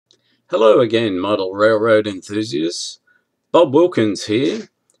Hello again, model railroad enthusiasts. Bob Wilkins here,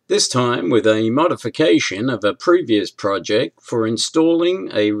 this time with a modification of a previous project for installing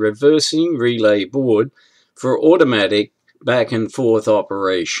a reversing relay board for automatic back and forth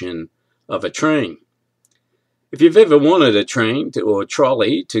operation of a train. If you've ever wanted a train or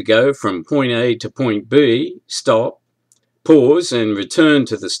trolley to go from point A to point B, stop, pause and return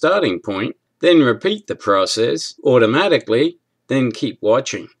to the starting point, then repeat the process automatically, then keep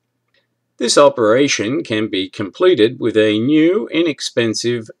watching. This operation can be completed with a new,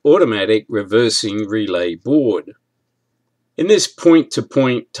 inexpensive, automatic reversing relay board. In this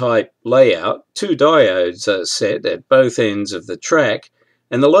point-to-point type layout, two diodes are set at both ends of the track,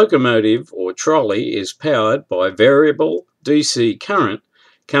 and the locomotive or trolley is powered by variable DC current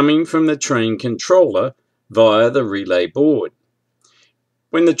coming from the train controller via the relay board.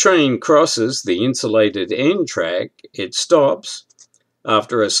 When the train crosses the insulated end track, it stops.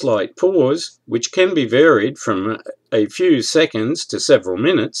 After a slight pause, which can be varied from a few seconds to several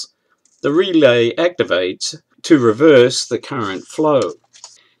minutes, the relay activates to reverse the current flow.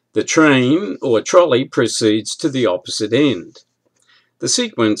 The train or trolley proceeds to the opposite end. The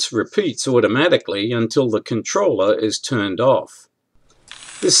sequence repeats automatically until the controller is turned off.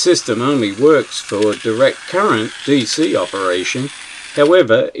 This system only works for direct current DC operation.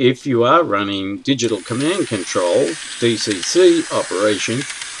 However, if you are running digital command control, DCC operation,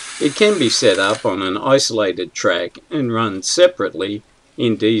 it can be set up on an isolated track and run separately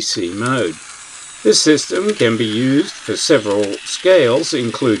in DC mode. This system can be used for several scales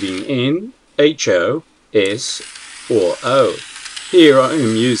including N, HO, S, or O. Here I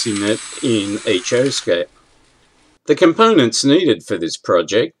am using it in HO scale. The components needed for this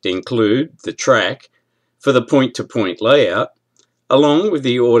project include the track for the point-to-point layout, along with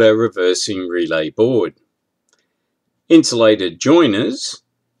the auto-reversing relay board, insulated joiners,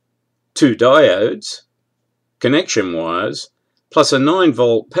 two diodes, connection wires, plus a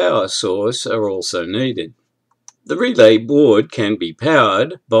 9-volt power source are also needed. The relay board can be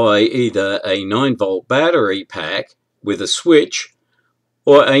powered by either a 9-volt battery pack with a switch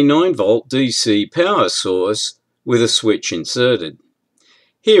or a 9-volt DC power source with a switch inserted.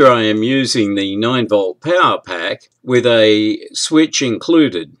 Here I am using the 9-volt power pack with a switch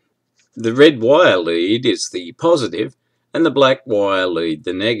included. The red wire lead is the positive and the black wire lead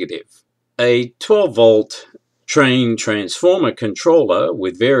the negative. A 12-volt train transformer controller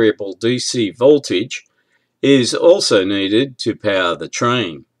with variable DC voltage is also needed to power the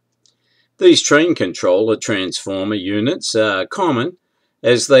train. These train controller transformer units are common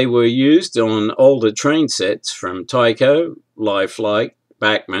as they were used on older train sets from Tyco, Lifelike,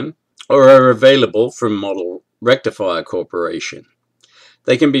 Bachmann, or are available from Model Rectifier Corporation.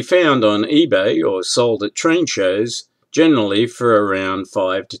 They can be found on eBay or sold at train shows, generally for around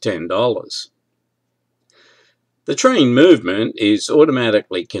 $5 to $10. The train movement is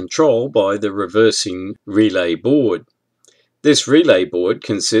automatically controlled by the reversing relay board. This relay board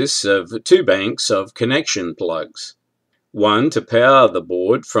consists of two banks of connection plugs, one to power the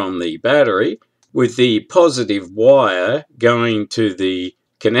board from the battery, with the positive wire going to the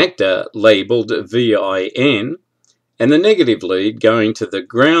connector labelled VIN and the negative lead going to the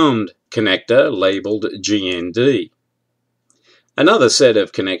ground connector labelled GND. Another set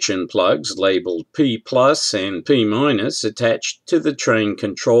of connection plugs labelled P plus and P minus attached to the train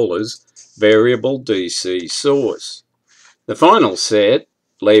controller's variable DC source. The final set,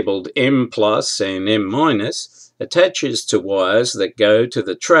 labelled M plus and M minus, attaches to wires that go to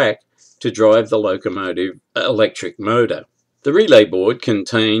the track to drive the locomotive electric motor. The relay board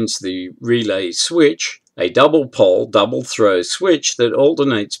contains the relay switch, a double-pole, double-throw switch that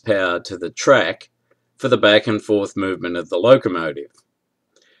alternates power to the track for the back and forth movement of the locomotive.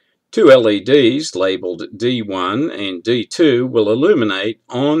 Two LEDs labelled D1 and D2 will illuminate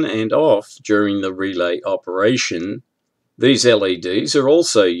on and off during the relay operation. These LEDs are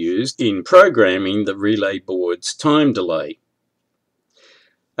also used in programming the relay board's time delay.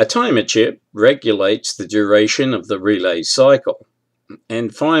 A timer chip regulates the duration of the relay cycle.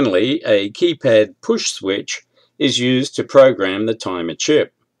 And finally, a keypad push switch is used to program the timer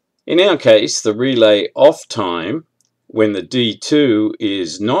chip. In our case, the relay off time, when the D2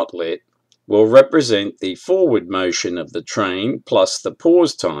 is not lit, will represent the forward motion of the train plus the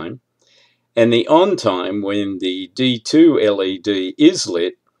pause time, and the on time, when the D2 LED is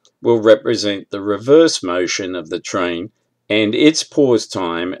lit, will represent the reverse motion of the train and its pause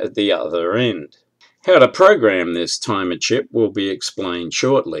time at the other end. How to program this timer chip will be explained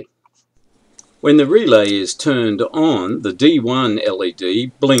shortly. When the relay is turned on, the D1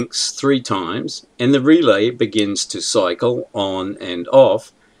 LED blinks 3 times and the relay begins to cycle on and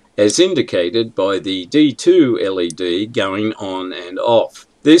off as indicated by the D2 LED going on and off.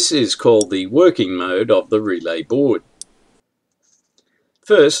 This is called the working mode of the relay board.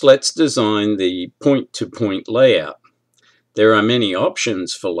 First, let's design the point-to-point layout. There are many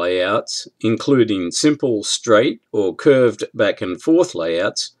options for layouts, including simple, straight, or curved back and forth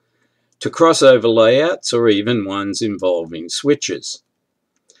layouts, to crossover layouts, or even ones involving switches.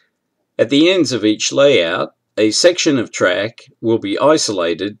 At the ends of each layout, a section of track will be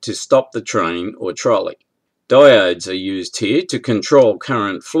isolated to stop the train or trolley. Diodes are used here to control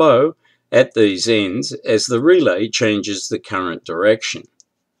current flow at these ends as the relay changes the current direction.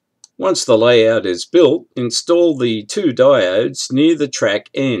 Once the layout is built, install the two diodes near the track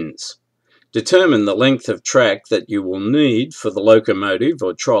ends. Determine the length of track that you will need for the locomotive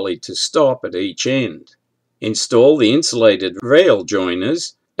or trolley to stop at each end. Install the insulated rail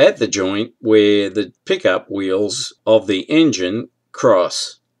joiners at the joint where the pickup wheels of the engine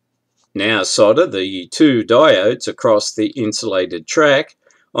cross. Now solder the two diodes across the insulated track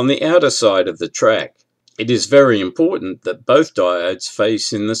on the outer side of the track. It is very important that both diodes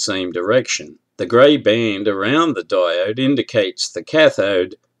face in the same direction. The grey band around the diode indicates the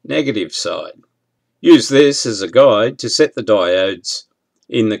cathode negative side. Use this as a guide to set the diodes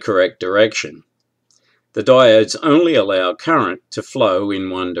in the correct direction. The diodes only allow current to flow in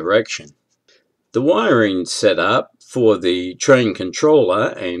one direction. The wiring setup for the train controller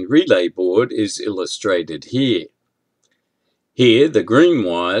and relay board is illustrated here. Here, the green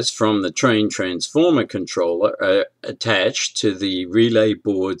wires from the train transformer controller are attached to the relay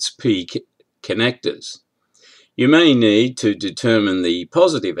board's P connectors. You may need to determine the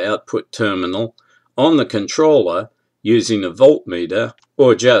positive output terminal on the controller using a voltmeter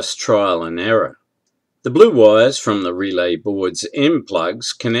or just trial and error. The blue wires from the relay board's M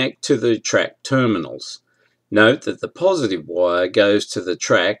plugs connect to the track terminals. Note that the positive wire goes to the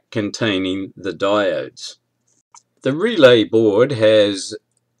track containing the diodes. The relay board has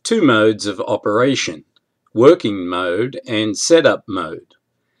two modes of operation, working mode and setup mode.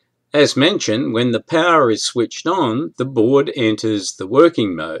 As mentioned, when the power is switched on, the board enters the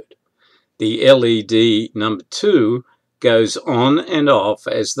working mode. The LED number 2 goes on and off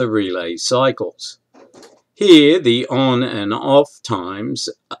as the relay cycles. Here, the on and off times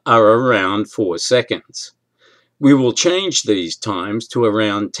are around 4 seconds. We will change these times to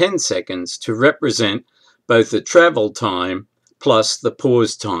around 10 seconds to represent both the travel time plus the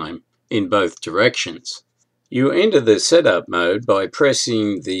pause time in both directions. You enter the setup mode by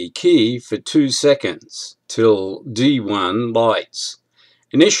pressing the key for 2 seconds till D1 lights.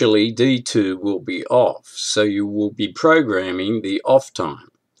 Initially, D2 will be off, so you will be programming the off time.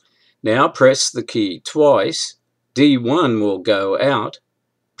 Now press the key twice, D1 will go out,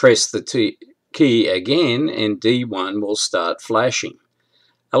 press the key again and D1 will start flashing.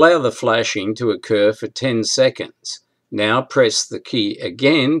 Allow the flashing to occur for 10 seconds. Now press the key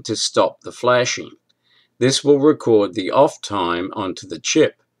again to stop the flashing. This will record the off time onto the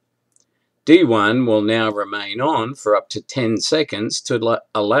chip. D1 will now remain on for up to 10 seconds to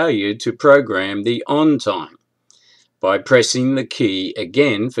allow you to program the on time by pressing the key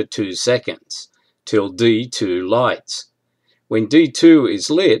again for 2 seconds till D2 lights. When D2 is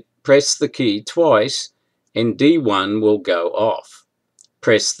lit, press the key twice and D1 will go off.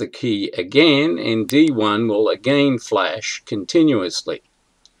 Press the key again and D1 will again flash continuously.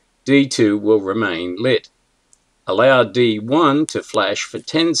 D2 will remain lit. Allow D1 to flash for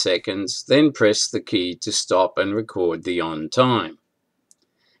 10 seconds, then press the key to stop and record the on time.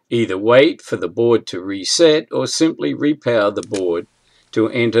 Either wait for the board to reset or simply repower the board to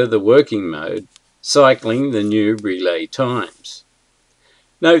enter the working mode, cycling the new relay times.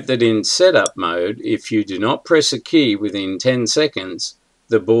 Note that in setup mode, if you do not press a key within 10 seconds,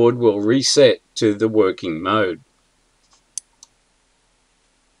 the board will reset to the working mode.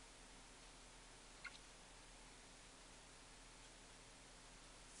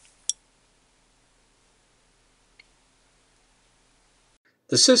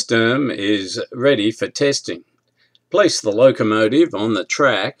 The system is ready for testing. Place the locomotive on the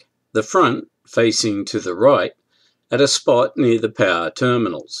track, the front facing to the right, at a spot near the power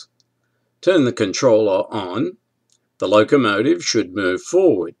terminals. Turn the controller on. The locomotive should move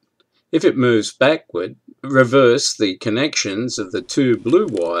forward. If it moves backward, reverse the connections of the two blue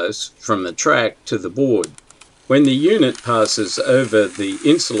wires from the track to the board. When the unit passes over the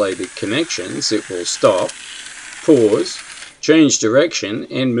insulated connections, it will stop, pause, change direction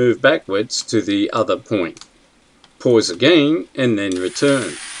and move backwards to the other point. Pause again and then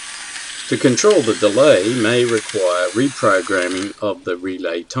return. To control the delay may require reprogramming of the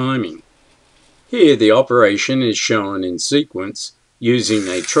relay timing. Here the operation is shown in sequence using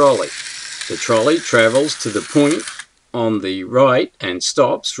a trolley. The trolley travels to the point on the right and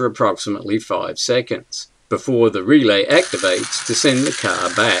stops for approximately 5 seconds before the relay activates to send the car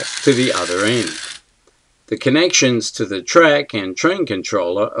back to the other end. The connections to the track and train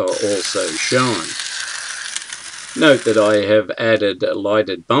controller are also shown. Note that I have added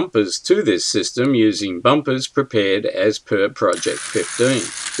lighted bumpers to this system using bumpers prepared as per Project 15.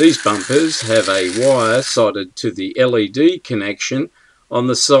 These bumpers have a wire soldered to the LED connection on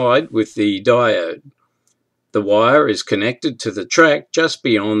the side with the diode. The wire is connected to the track just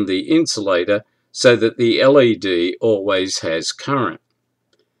beyond the insulator so that the LED always has current.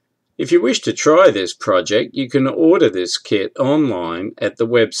 If you wish to try this project, you can order this kit online at the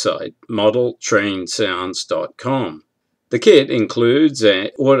website modeltrainsounds.com. The kit includes an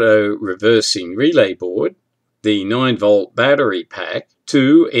auto-reversing relay board, the 9-volt battery pack,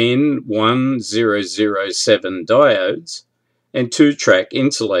 2 N1007 diodes, and 2 track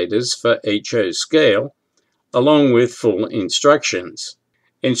insulators for HO scale, along with full instructions.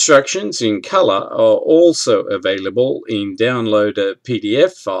 Instructions in color are also available in downloader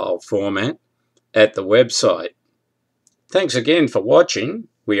PDF file format at the website. Thanks again for watching.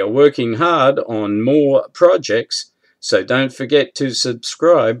 We are working hard on more projects, so don't forget to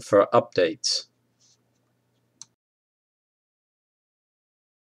subscribe for updates.